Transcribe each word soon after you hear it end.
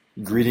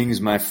Greetings,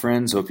 my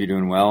friends. Hope you're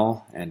doing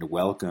well, and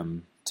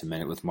welcome to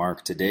Minute with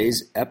Mark.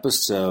 Today's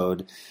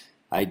episode,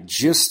 I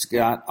just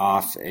got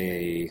off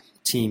a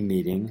team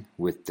meeting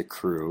with the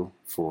crew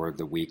for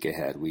the week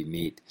ahead. We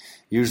meet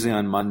usually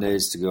on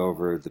Mondays to go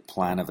over the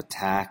plan of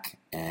attack,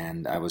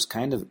 and I was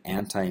kind of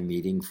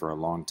anti-meeting for a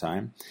long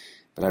time,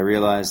 but I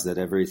realized that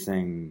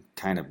everything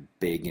kind of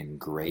big and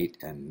great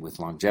and with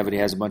longevity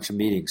has a bunch of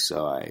meetings,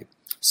 so I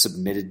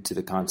submitted to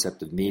the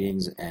concept of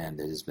meetings, and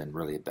it has been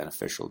really a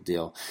beneficial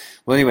deal.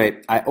 Well,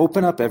 anyway, I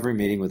open up every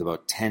meeting with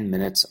about 10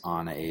 minutes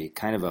on a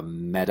kind of a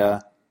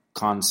meta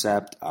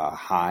concept, a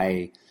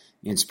high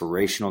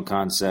inspirational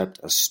concept,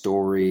 a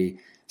story,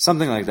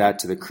 something like that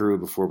to the crew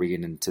before we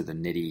get into the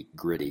nitty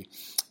gritty.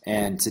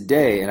 And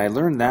today, and I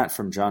learned that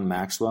from John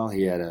Maxwell,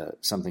 he had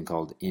something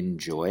called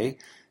Enjoy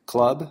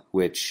Club,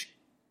 which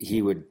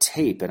he would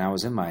tape, and I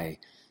was in my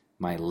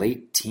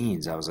late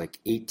teens. I was like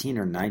 18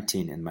 or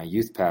 19, and my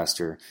youth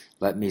pastor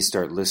let me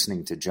start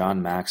listening to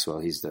John Maxwell.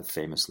 He's the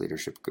famous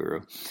leadership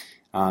guru.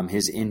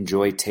 His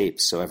Enjoy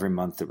tapes. So every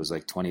month it was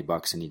like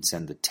 $20, and he'd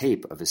send the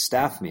tape of his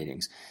staff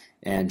meetings.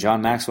 And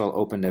John Maxwell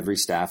opened every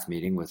staff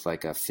meeting with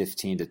like a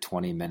 15 to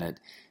 20 minute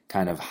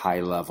kind of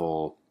high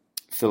level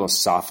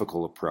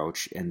philosophical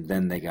approach, and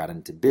then they got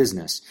into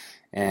business.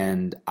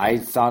 And I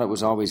thought it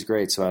was always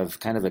great, so I've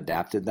kind of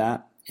adapted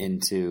that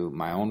into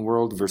my own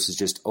world versus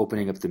just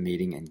opening up the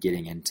meeting and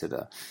getting into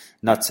the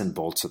nuts and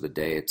bolts of the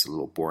day. It's a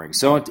little boring.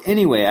 So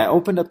anyway, I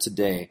opened up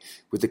today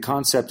with the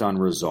concept on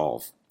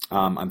resolve.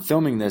 I'm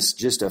filming this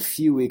just a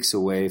few weeks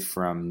away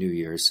from New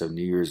Year's, so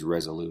New Year's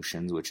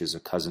resolutions, which is a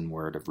cousin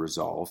word of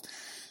resolve.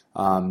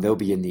 They'll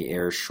be in the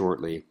air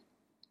shortly.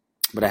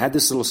 But I had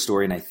this little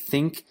story, and I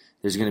think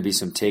there's going to be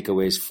some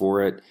takeaways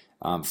for it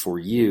for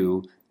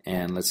you,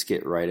 and let's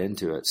get right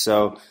into it.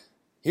 So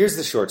here's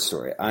the short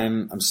story.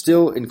 I'm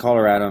still in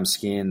Colorado. I'm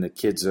skiing. The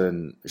kids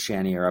in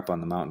Shanny are up on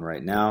the mountain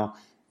right now,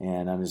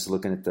 and I'm just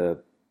looking at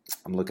the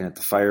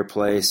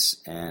fireplace,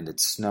 and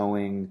it's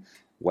snowing,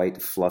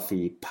 white,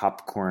 fluffy,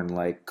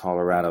 popcorn-like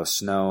Colorado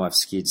snow. I've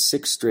skied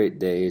 6 straight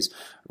days,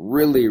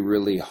 really,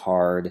 really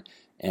hard,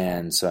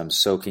 and so I'm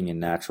soaking in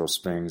natural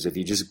springs. If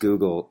you just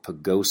Google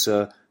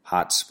Pagosa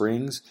Hot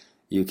Springs,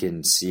 you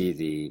can see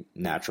the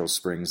natural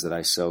springs that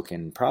I soak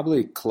in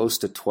probably close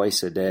to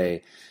twice a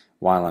day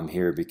while I'm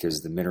here,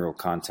 because the mineral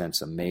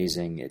content's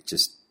amazing. It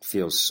just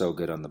feels so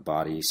good on the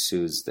body,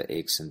 soothes the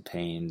aches and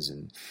pains,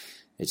 and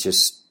it's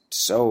just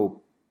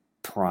so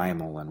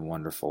primal and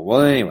wonderful.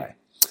 Well, anyway,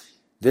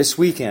 this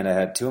weekend I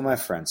had 2 of my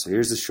friends. So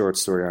here's the short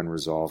story on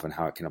resolve and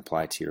how it can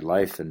apply to your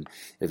life, and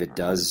if it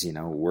does,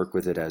 work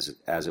with it as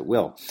it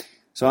will.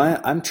 So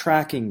I'm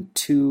tracking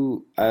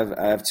 2. I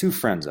have 2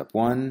 friends up.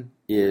 One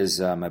is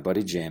my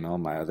buddy JMO.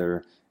 My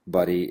other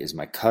buddy is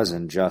my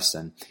cousin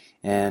Justin.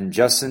 And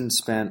Justin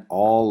spent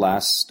all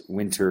last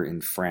winter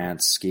in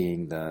France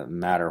skiing the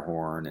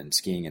Matterhorn and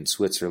skiing in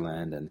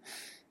Switzerland, and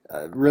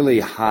really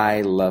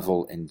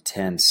high-level,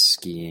 intense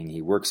skiing.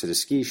 He works at a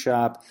ski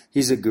shop.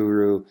 He's a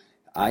guru.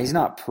 He's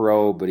not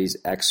pro, but he's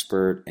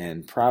expert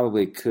and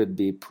probably could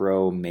be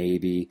pro,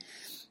 maybe.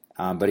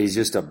 But he's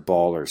just a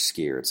baller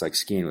skier. It's like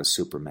skiing with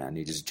Superman.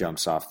 He just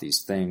jumps off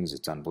these things.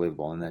 It's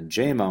unbelievable. And then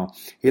JMO,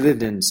 he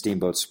lived in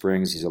Steamboat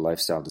Springs. He's a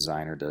lifestyle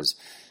designer, does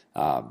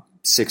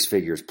 6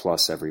 figures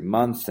plus every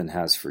month and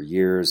has for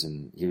years.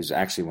 And he was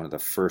actually one of the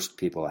first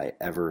people I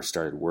ever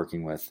started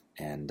working with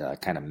and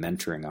kind of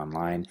mentoring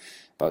online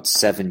about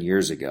 7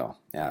 years ago.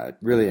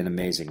 Really an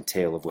amazing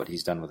tale of what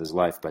he's done with his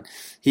life. But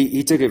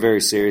he took it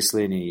very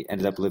seriously, and he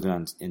ended up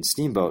living in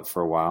Steamboat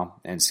for a while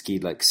and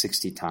skied like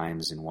 60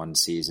 times in one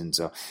season.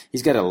 So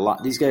he's got a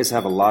lot. These guys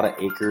have a lot of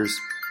acres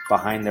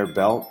behind their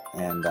belt,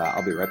 and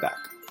I'll be right back.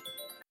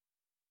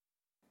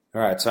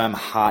 All right, so I'm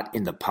hot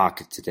in the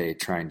pocket today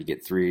trying to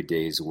get 3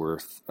 days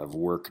worth of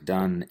work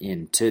done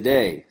in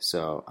today.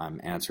 So I'm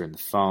answering the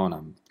phone.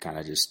 I'm kind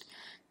of just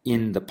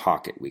in the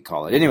pocket, we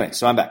call it. Anyway,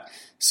 so I'm back.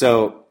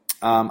 So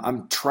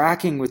I'm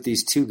tracking with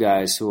these 2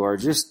 guys who are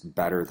just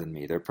better than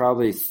me. They're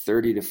probably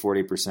 30 to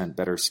 40%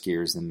 better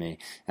skiers than me.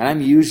 And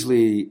I'm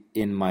usually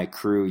in my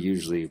crew,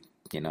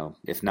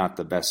 if not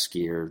the best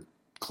skier,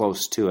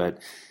 close to it.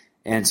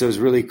 And so it was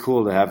really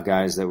cool to have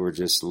guys that were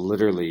just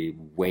literally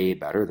way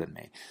better than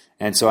me.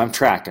 And so I'm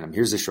tracking them.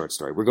 Here's the short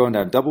story. We're going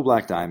down double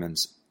black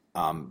diamonds,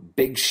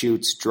 big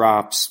chutes,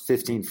 drops,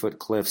 15-foot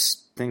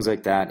cliffs, things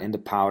like that, into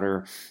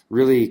powder,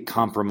 really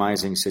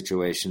compromising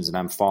situations, and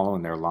I'm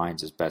following their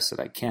lines as best that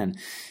I can.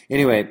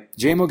 Anyway,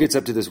 JMO gets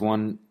up to this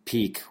one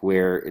peak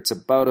where it's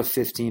about a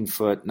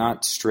 15-foot,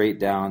 not straight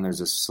down.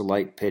 There's a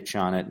slight pitch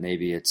on it.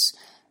 Maybe it's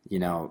a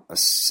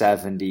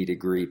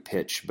 70-degree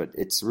pitch, but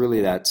it's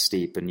really that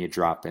steep, and you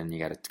drop in. You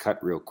got to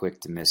cut real quick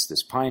to miss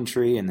this pine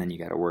tree, and then you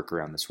got to work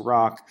around this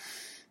rock.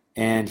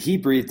 And he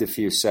breathed a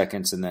few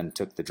seconds and then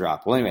took the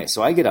drop. Well, anyway,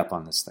 so I get up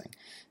on this thing.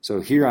 So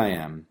here I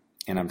am,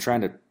 and I'm trying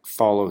to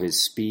follow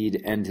his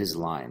speed and his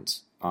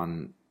lines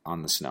on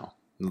the snow.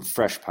 The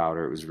fresh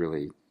powder, it was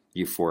really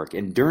euphoric.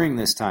 And during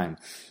this time,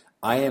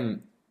 it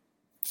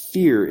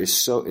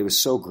was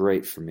so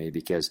great for me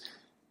because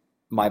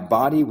my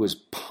body was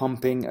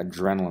pumping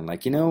adrenaline.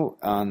 Like,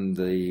 on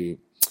the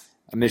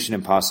a Mission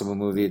Impossible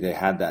movie. They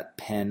had that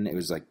pen. It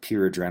was like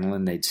pure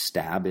adrenaline. They'd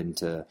stab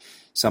into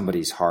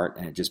somebody's heart,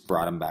 and it just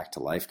brought them back to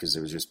life because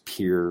it was just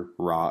pure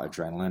raw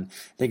adrenaline.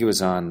 I think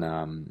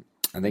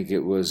it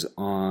was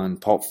on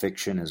Pulp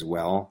Fiction as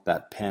well,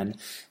 that pen.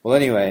 Well,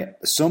 anyway,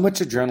 so much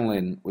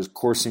adrenaline was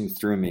coursing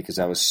through me because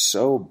I was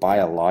so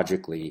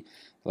biologically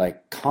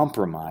like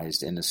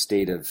compromised in a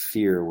state of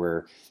fear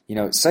where,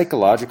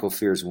 psychological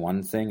fear is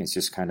one thing. It's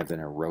just kind of an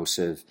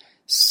erosive,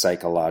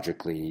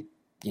 psychologically,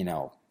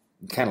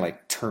 kind of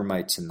like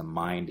termites in the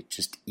mind. It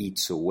just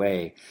eats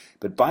away.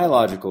 But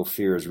biological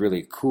fear is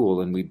really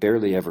cool, and we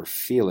barely ever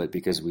feel it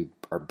because we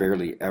are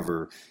barely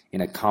ever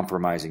in a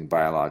compromising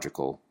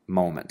biological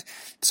moment.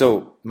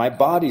 So my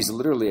body's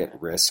literally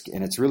at risk,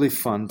 and it's really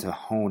fun to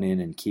hone in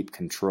and keep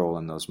control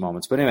in those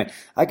moments. But anyway,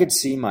 I could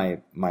see my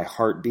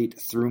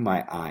heartbeat through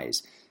my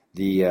eyes,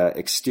 the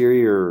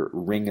exterior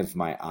ring of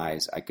my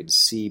eyes. I could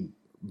see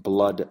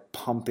blood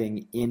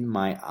pumping in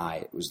my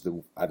eye.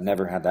 I've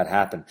never had that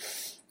happen.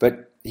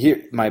 But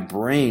here, my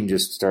brain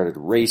just started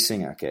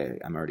racing. Okay,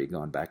 I'm already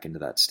going back into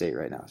that state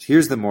right now.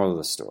 Here's the moral of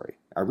the story.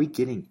 Are we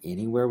getting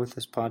anywhere with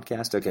this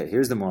podcast? Okay,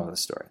 here's the moral of the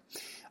story.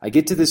 I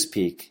get to this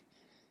peak,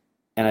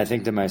 and I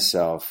think to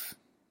myself,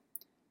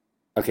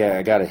 okay,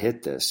 I got to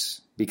hit this,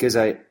 because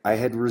I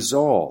had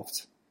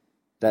resolved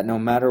that no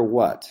matter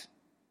what,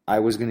 I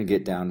was going to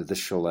get down to the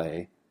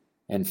chalet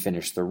and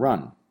finish the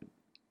run.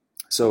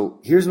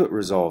 So here's what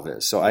resolve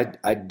is. So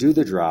I do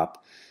the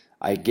drop,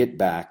 I get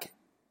back,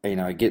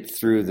 I get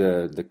through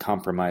the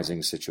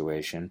compromising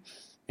situation,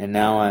 and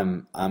now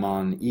I'm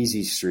on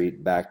Easy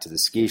Street back to the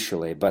ski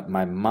chalet, but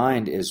my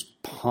mind is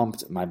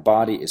pumped, my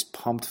body is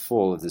pumped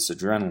full of this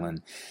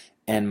adrenaline,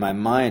 and my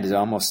mind has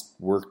almost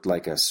worked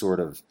like a sort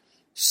of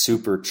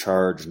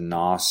supercharged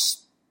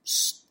NOS,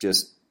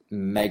 just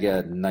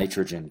mega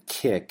nitrogen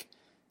kick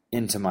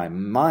into my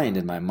mind,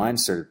 and my mind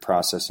started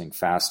processing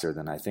faster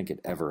than I think it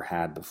ever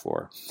had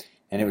before.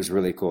 And it was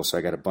really cool. So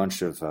I got a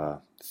bunch of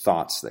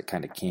thoughts that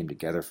kind of came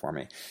together for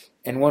me.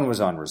 And one was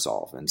on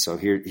resolve. And so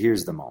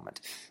here's the moment.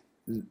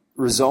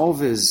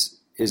 Resolve is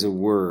a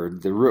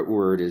word. The root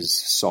word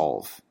is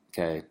solve.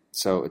 Okay.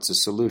 So it's a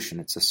solution.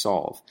 It's a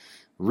solve.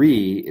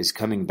 Is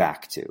coming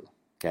back to.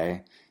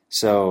 Okay.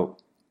 So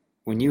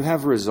when you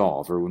have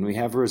resolve, or when we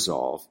have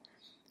resolve,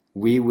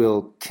 we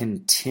will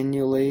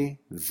continually,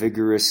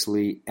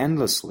 vigorously,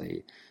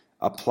 endlessly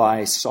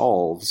apply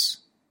solves.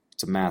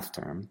 It's a math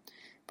term.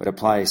 But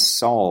apply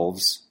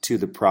solves to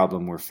the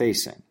problem we're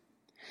facing.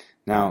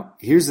 Now,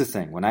 here's the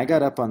thing. When I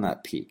got up on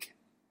that peak,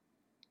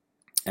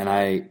 and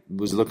I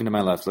was looking to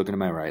my left, looking to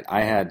my right,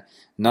 I had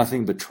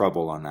nothing but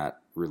trouble on that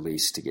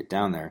release to get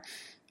down there.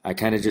 I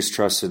kind of just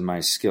trusted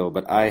my skill,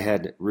 but I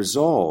had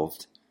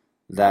resolved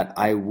that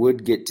I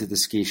would get to the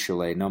ski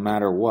chalet no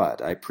matter what.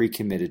 I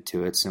pre-committed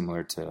to it,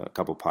 similar to a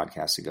couple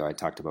podcasts ago. I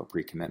talked about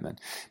pre-commitment.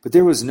 But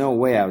there was no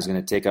way I was going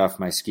to take off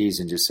my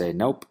skis and just say,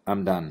 nope,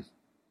 I'm done.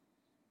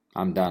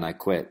 I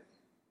quit.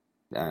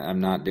 I'm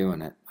not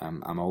doing it.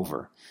 I'm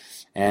over.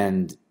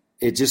 And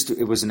it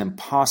was an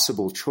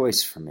impossible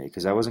choice for me,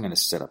 because I wasn't going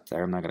to sit up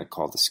there. I'm not going to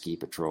call the ski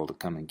patrol to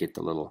come and get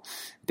the little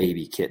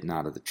baby kitten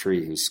out of the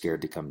tree who's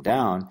scared to come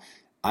down.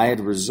 I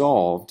had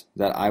resolved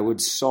that I would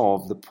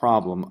solve the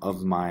problem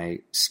of my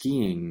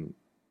skiing,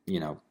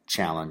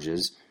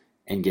 challenges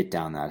and get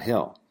down that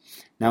hill.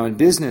 Now in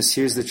business,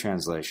 here's the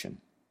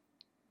translation.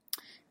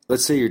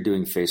 Let's say you're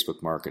doing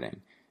Facebook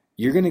marketing.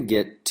 You're going to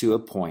get to a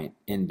point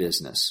in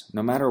business,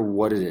 no matter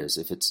what it is,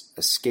 if it's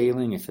a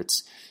scaling, if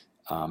it's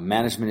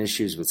management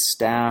issues with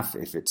staff,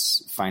 if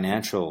it's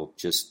financial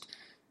just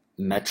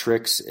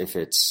metrics, if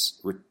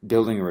it's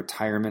building a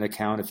retirement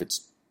account, if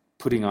it's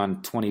putting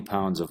on 20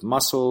 pounds of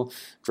muscle,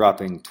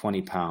 dropping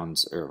 20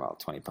 pounds,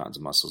 20 pounds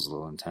of muscle is a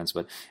little intense,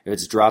 but if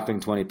it's dropping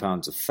 20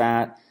 pounds of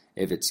fat,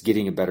 if it's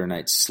getting a better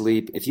night's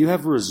sleep, if you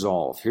have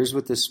resolve, here's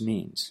what this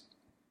means.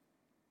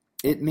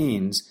 It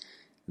means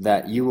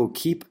that you will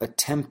keep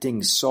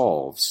attempting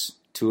solves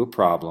to a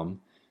problem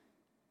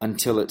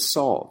until it's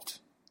solved.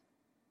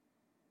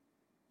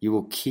 You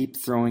will keep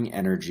throwing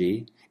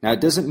energy. Now, it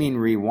doesn't mean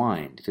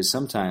rewind, because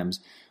sometimes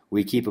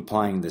we keep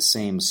applying the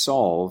same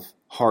solve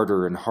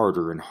harder and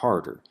harder and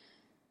harder.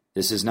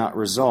 This is not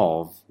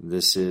resolve.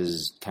 This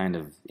is kind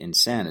of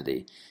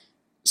insanity.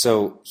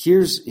 So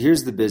here's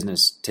the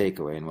business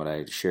takeaway and what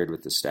I shared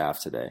with the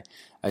staff today.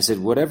 I said,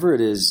 whatever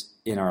it is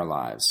in our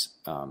lives,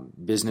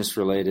 business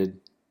related,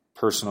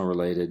 personal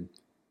related,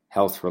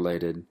 health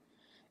related,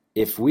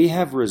 if we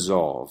have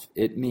resolve,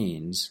 it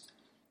means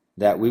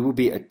that we will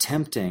be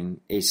attempting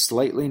a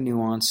slightly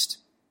nuanced,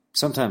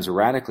 sometimes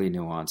radically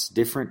nuanced,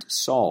 different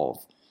solve,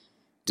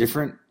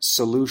 different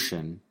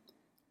solution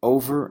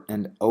over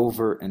and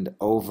over and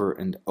over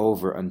and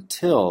over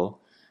until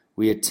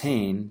we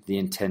attain the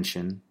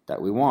intention that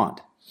we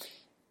want.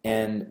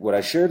 And what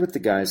I shared with the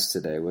guys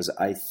today was,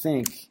 I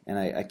think, and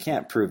I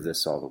can't prove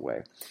this all the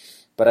way,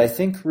 but I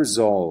think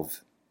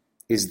resolve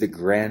is the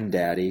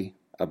granddaddy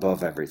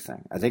above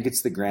everything. I think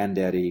it's the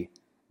granddaddy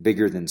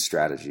bigger than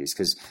strategies.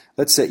 Because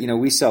let's say,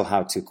 we sell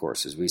how-to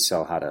courses. We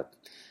sell how to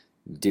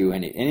do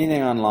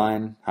anything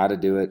online, how to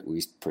do it,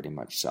 we pretty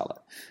much sell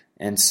it.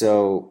 And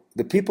so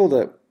the people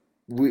that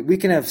we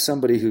can have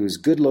somebody who's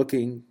good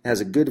looking,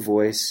 has a good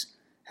voice,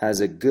 has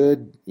a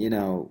good,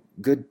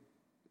 good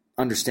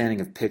understanding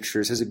of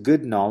pictures, has a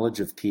good knowledge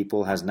of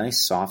people, has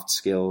nice soft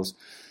skills,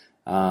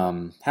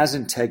 has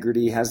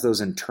integrity, has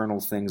those internal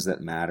things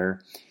that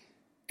matter,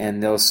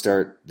 and they'll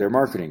start their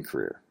marketing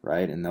career,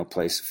 right? And they'll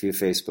place a few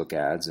Facebook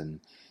ads, and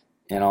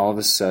all of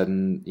a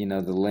sudden,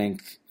 the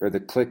link or the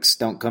clicks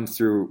don't come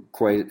through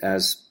quite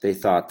as they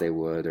thought they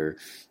would, or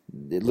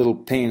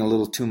paying a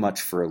little too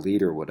much for a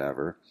lead or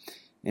whatever.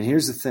 And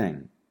here's the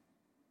thing.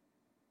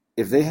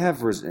 If they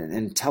have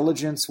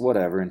intelligence,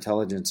 whatever,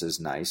 intelligence is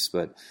nice,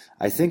 but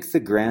I think the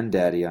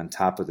granddaddy on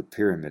top of the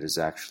pyramid is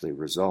actually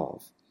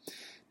resolve.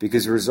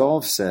 Because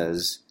resolve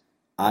says,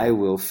 I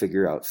will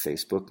figure out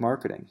Facebook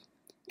marketing,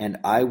 and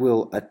I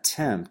will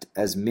attempt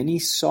as many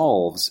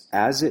solves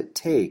as it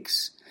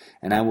takes,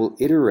 and I will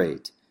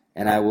iterate,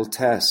 and I will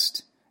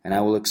test, and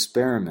I will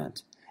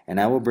experiment, and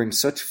I will bring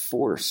such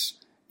force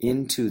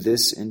into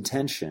this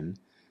intention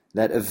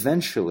that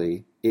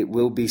eventually it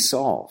will be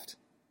solved.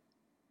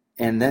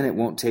 And then it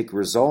won't take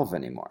resolve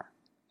anymore.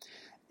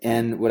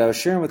 And what I was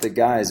sharing with the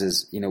guys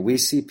is, we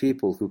see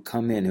people who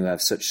come in who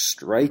have such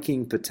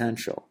striking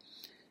potential,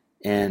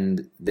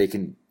 and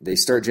they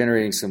start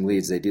generating some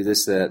leads. They do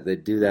this, that, they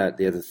do that,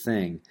 the other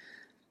thing.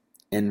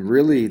 And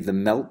really the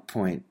melt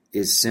point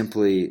is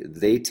simply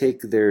they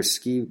take their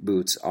ski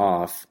boots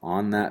off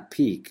on that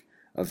peak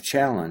of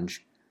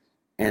challenge,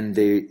 and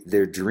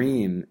their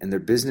dream and their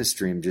business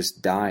dream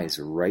just dies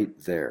right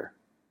there.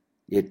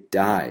 It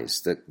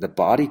dies. The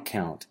body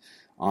count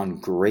on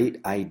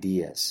great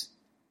ideas.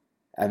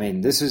 I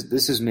mean, this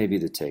is maybe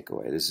the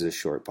takeaway. This is a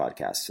short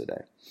podcast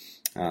today.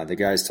 The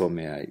guys told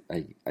me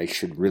I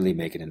should really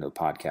make it into a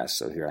podcast,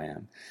 so here I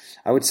am.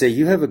 I would say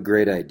you have a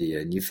great idea,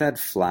 and you've had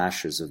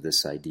flashes of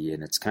this idea,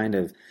 and it's kind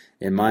of,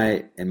 in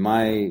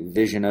my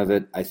vision of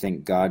it, I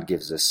think God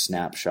gives us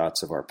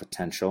snapshots of our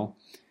potential,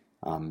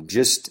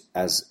 just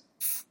as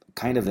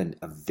kind of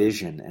a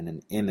vision and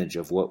an image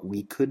of what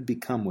we could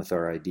become with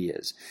our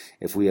ideas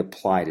if we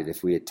applied it,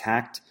 if we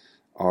attacked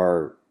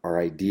our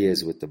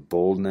ideas with the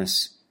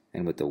boldness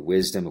and with the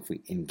wisdom, if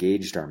we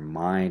engaged our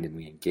mind and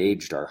we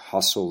engaged our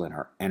hustle and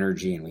our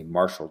energy and we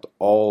marshaled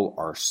all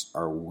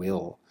our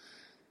will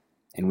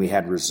and we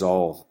had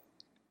resolve.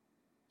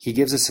 He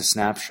gives us a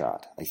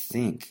snapshot, I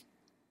think,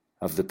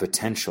 of the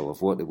potential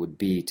of what it would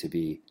be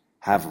to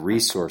have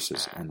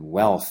resources and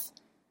wealth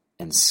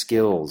and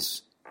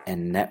skills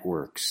and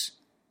networks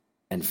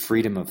and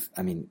freedom of,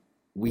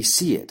 we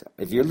see it.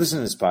 If you're listening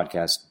to this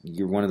podcast,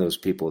 you're one of those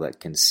people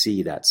that can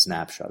see that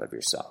snapshot of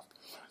yourself.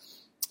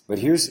 But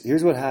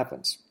here's what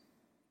happens.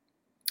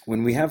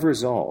 When we have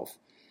resolve,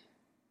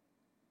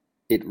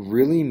 it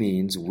really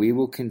means we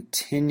will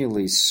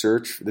continually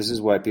search. This is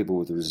why people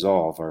with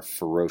resolve are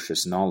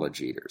ferocious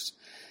knowledge eaters,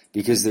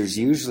 because there's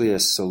usually a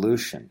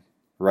solution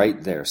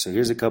right there. So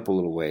here's a couple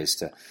little ways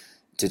to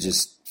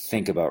just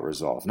think about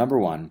resolve. Number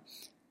one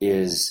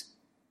is,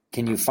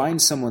 can you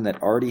find someone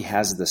that already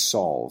has the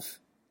solve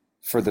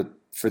for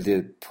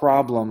the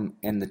problem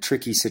and the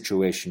tricky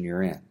situation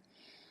you're in?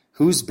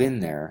 Who's been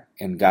there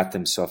and got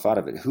themselves out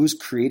of it? Who's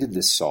created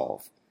this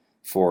solve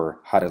for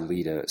how to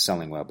lead a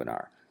selling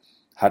webinar,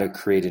 how to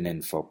create an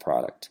info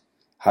product,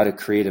 how to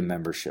create a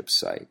membership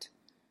site,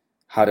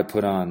 how to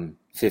put on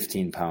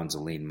 15 pounds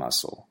of lean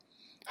muscle,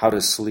 how to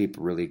sleep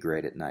really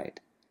great at night,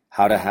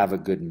 how to have a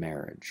good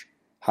marriage,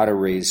 how to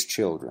raise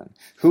children?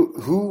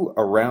 Who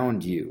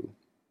around you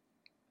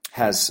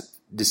has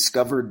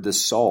discovered the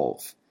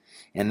solve?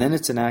 And then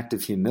it's an act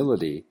of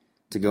humility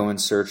to go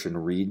and search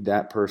and read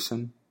that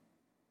person,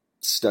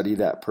 study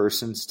that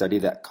person, study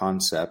that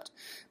concept,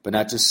 but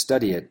not just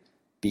study it,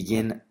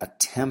 begin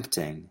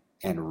attempting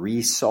and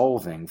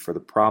resolving for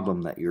the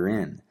problem that you're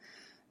in.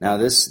 Now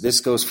this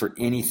goes for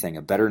anything,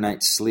 a better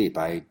night's sleep.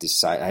 I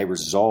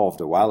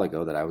resolved a while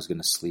ago that I was going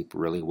to sleep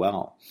really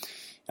well.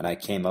 And I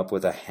came up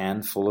with a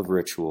handful of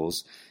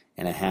rituals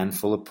and a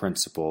handful of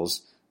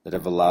principles that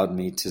have allowed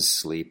me to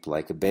sleep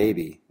like a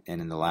baby.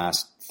 And in the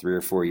last 3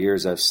 or 4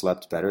 years, I've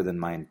slept better than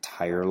my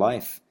entire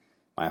life.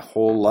 My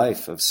whole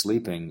life of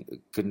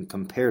sleeping couldn't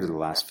compare to the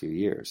last few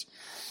years.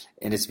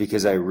 And it's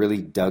because I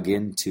really dug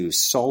into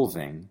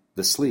solving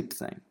the sleep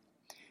thing.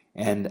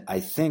 And I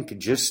think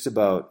just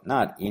about,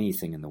 not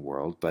anything in the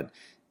world, but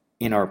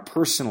in our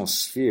personal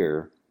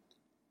sphere,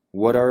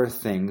 what are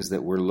things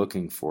that we're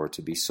looking for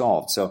to be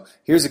solved? So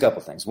here's a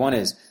couple things. One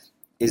is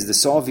the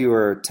solve you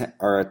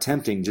are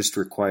attempting just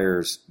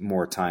requires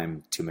more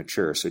time to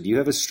mature. So do you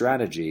have a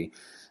strategy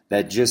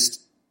that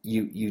just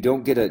you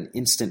don't get an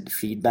instant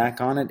feedback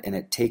on it, and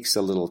it takes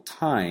a little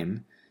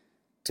time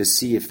to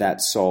see if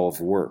that solve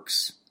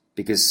works?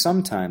 Because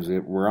sometimes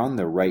we're on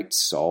the right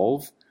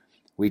solve,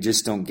 we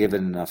just don't give it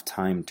enough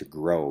time to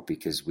grow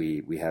because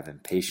we have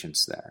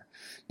impatience there.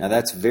 Now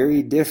that's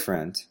very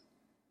different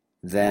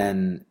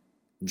than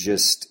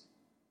just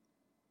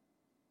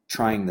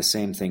trying the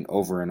same thing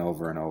over and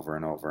over and over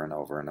and over and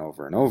over and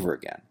over and over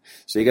again.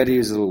 So you got to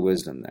use a little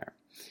wisdom there.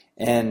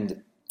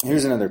 And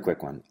Here's another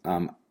quick one.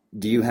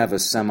 Do you have a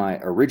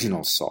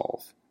semi-original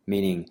solve?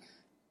 Meaning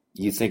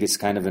you think it's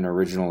kind of an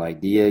original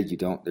idea.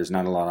 There's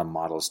not a lot of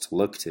models to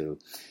look to.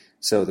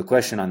 So the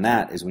question on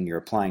that is when you're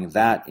applying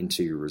that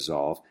into your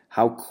resolve,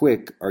 how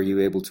quick are you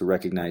able to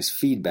recognize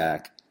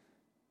feedback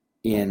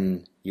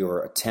in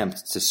your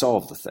attempt to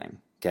solve the thing?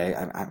 Okay,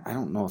 I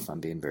don't know if I'm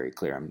being very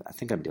clear. I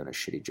think I'm doing a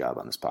shitty job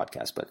on this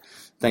podcast, but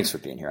thanks for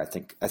being here. I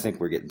think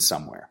we're getting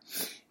somewhere.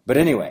 But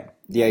anyway,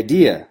 the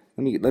idea.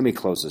 Let me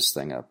close this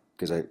thing up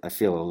because I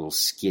feel a little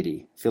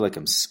skiddy. I feel like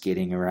I'm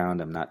skidding around.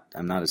 I'm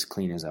not as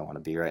clean as I want to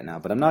be right now.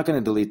 But I'm not going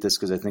to delete this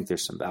because I think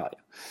there's some value.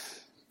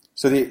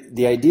 So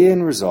the idea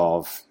in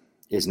resolve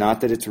is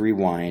not that it's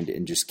rewind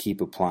and just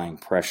keep applying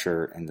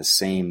pressure and the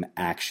same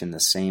action, the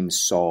same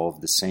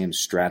solve, the same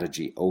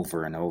strategy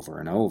over and over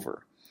and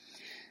over.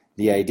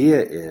 The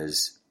idea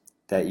is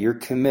that you're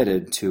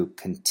committed to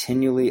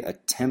continually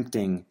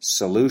attempting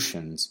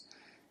solutions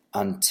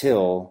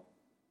until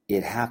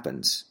it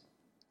happens.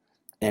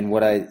 And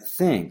what I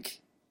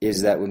think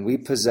is that when we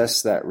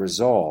possess that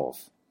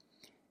resolve,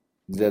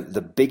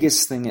 the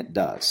biggest thing it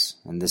does,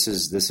 and this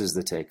is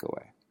the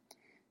takeaway,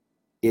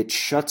 it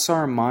shuts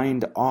our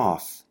mind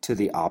off to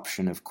the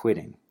option of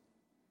quitting.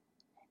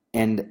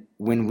 And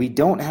when we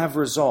don't have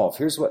resolve,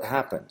 here's what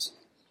happens.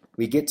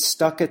 We get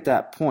stuck at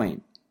that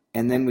point,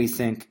 and then we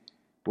think,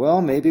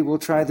 well, maybe we'll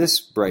try this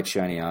bright,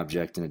 shiny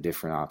object in a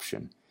different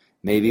option.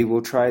 Maybe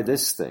we'll try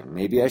this thing.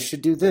 Maybe I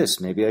should do this.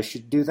 Maybe I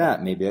should do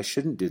that. Maybe I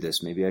shouldn't do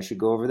this. Maybe I should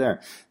go over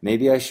there.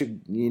 Maybe I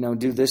should,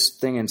 do this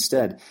thing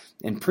instead.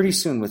 And pretty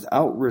soon,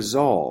 without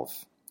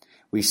resolve,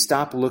 we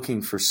stop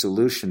looking for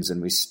solutions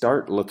and we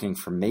start looking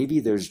for maybe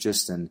there's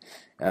just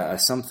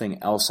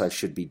something else I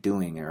should be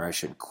doing or I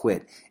should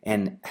quit.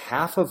 And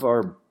half of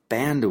our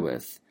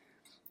bandwidth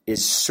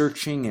is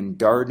searching and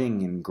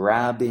darting and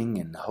grabbing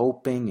and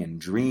hoping and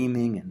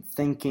dreaming and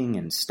thinking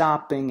and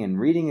stopping and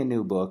reading a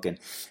new book. And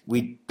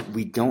we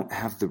don't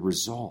have the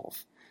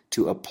resolve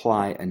to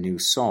apply a new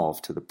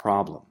solve to the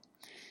problem.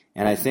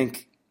 And I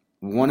think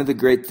one of the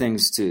great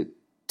things to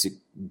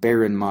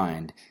bear in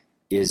mind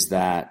is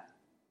that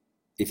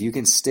if you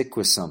can stick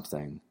with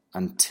something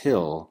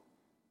until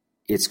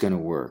it's going to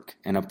work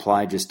and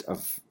apply just a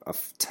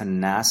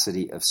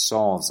tenacity of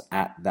solves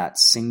at that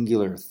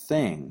singular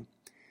thing,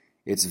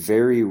 it's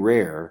very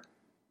rare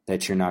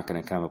that you're not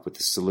going to come up with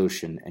a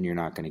solution and you're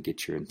not going to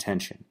get your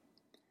intention.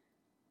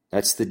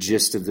 That's the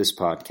gist of this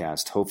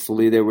podcast.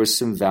 Hopefully there was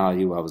some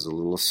value. I was a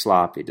little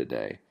sloppy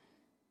today,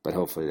 but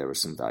hopefully there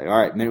was some value. All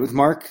right, Minute with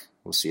Mark.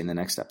 We'll see you in the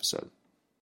next episode.